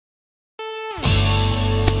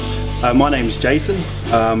My name's Jason.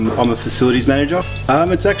 I'm a facilities manager.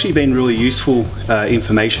 It's actually been really useful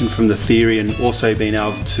information from the theory, and also being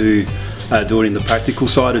able to do it in the practical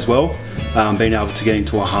side as well. Being able to get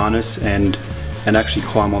into a harness and actually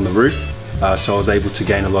climb on the roof. So I was able to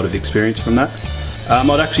gain a lot of experience from that.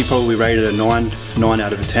 I'd actually probably rate it a 9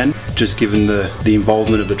 out of 10, just given the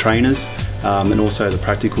involvement of the trainers and also the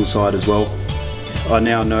practical side as well. I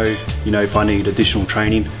now know, if I need additional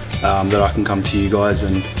training, that I can come to you guys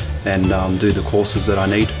and do the courses that I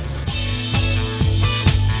need.